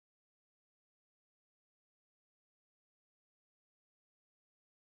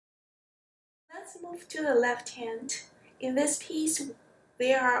Let's move to the left hand. In this piece,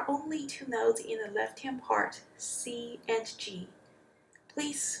 there are only two notes in the left hand part, C and G.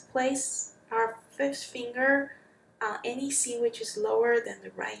 Please place our fifth finger on any C which is lower than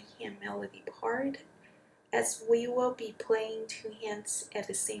the right hand melody part, as we will be playing two hands at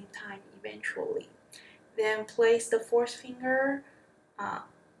the same time eventually. Then place the fourth finger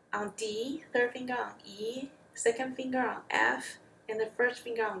on D, third finger on E, second finger on F, and the first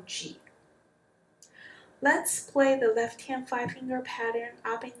finger on G. Let's play the left hand five finger pattern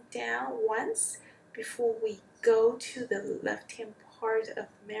up and down once before we go to the left hand part of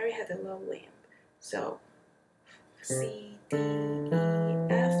Mary Had a Low Lamp. So C, D, E,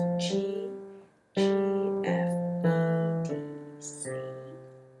 F, G, G, F, E, D, C.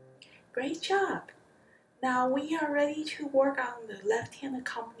 Great job! Now we are ready to work on the left hand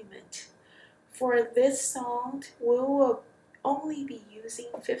accompaniment. For this song, we will only be using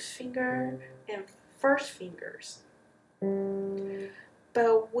fifth finger and first fingers.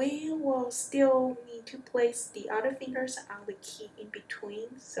 But we will still need to place the other fingers on the key in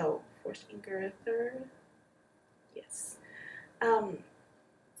between. So fourth finger, third. Yes.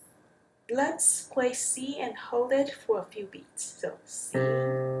 Let's play C and hold it for a few beats. So C.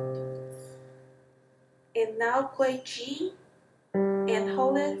 And now play G and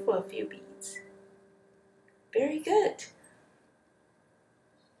hold it for a few beats. Very good.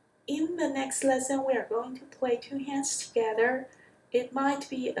 In the next lesson, we are going to play two hands together. It might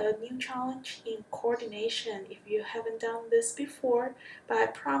be a new challenge in coordination if you haven't done this before, but I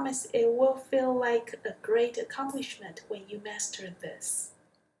promise it will feel like a great accomplishment when you master this.